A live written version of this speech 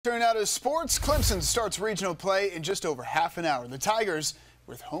Turn out as sports, Clemson starts regional play in just over half an hour. The Tigers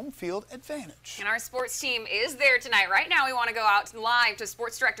with home field advantage. And our sports team is there tonight. Right now, we want to go out live to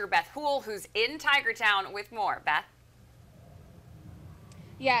sports director Beth Hool, who's in Tigertown with more. Beth?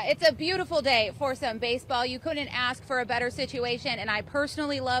 Yeah, it's a beautiful day for some baseball. You couldn't ask for a better situation, and I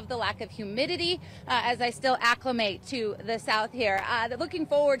personally love the lack of humidity as I still acclimate to the south here. Looking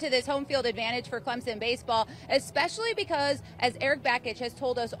forward to this home field advantage for Clemson baseball, especially because, as Eric Bakich has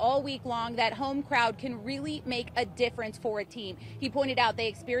told us all week long, that home crowd can really make a difference for a team. He pointed out they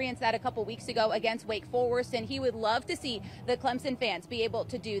experienced that a couple weeks ago against Wake Forest, and he would love to see the Clemson fans be able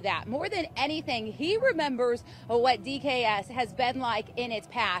to do that. More than anything, he remembers what DKS has been like in its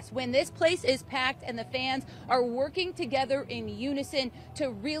past, when this place is packed and the fans are working together in unison to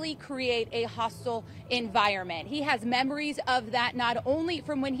really create a hostile environment. He has memories of that, not only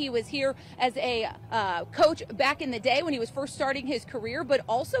from when he was here as a coach back in the day when he was first starting his career, but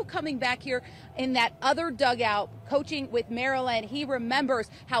also coming back here in that other dugout coaching with Maryland. He remembers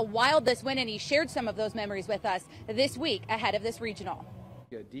how wild this went, and he shared some of those memories with us this week ahead of this regional.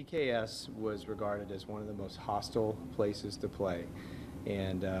 Yeah, DKS was regarded as one of the most hostile places to play.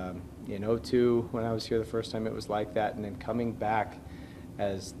 And in 2002, when I was here the first time, it was like that. And then coming back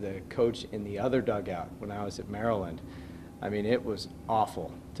as the coach in the other dugout when I was at Maryland, I mean, it was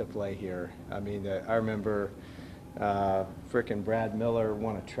awful to play here. I mean, I remember frickin' Brad Miller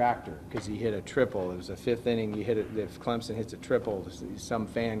won a tractor because he hit a triple. It was a fifth inning. You hit it. If Clemson hits a triple, some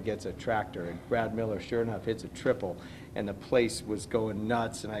fan gets a tractor. And Brad Miller, sure enough, hits a triple, and the place was going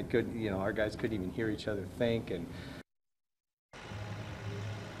nuts. And I couldn't, our guys couldn't even hear each other think.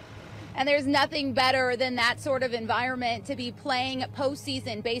 And there's nothing better than that sort of environment to be playing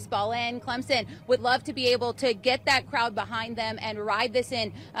postseason baseball in. Clemson would love to be able to get that crowd behind them and ride this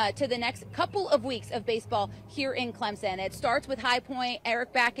in to the next couple of weeks of baseball here in Clemson. It starts with High Point.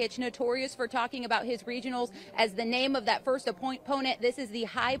 Eric Bakich, notorious for talking about his regionals as the name of that first opponent. This is the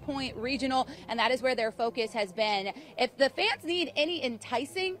High Point Regional, and that is where their focus has been. If the fans need any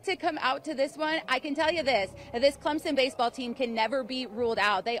enticing to come out to this one, I can tell you this Clemson baseball team can never be ruled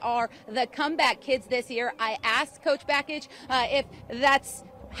out. They are the comeback kids this year. I asked Coach Bakich if that's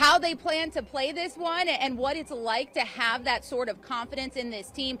how they plan to play this one and what it's like to have that sort of confidence in this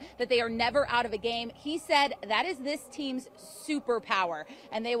team, that they are never out of a game. He said that is this team's superpower,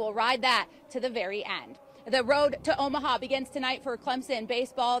 and they will ride that to the very end. The road to Omaha begins tonight for Clemson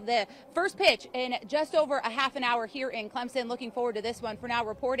baseball. The first pitch in just over a half an hour here in Clemson. Looking forward to this one. For now,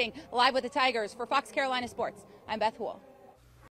 reporting live with the Tigers for Fox Carolina Sports, I'm Beth Hool.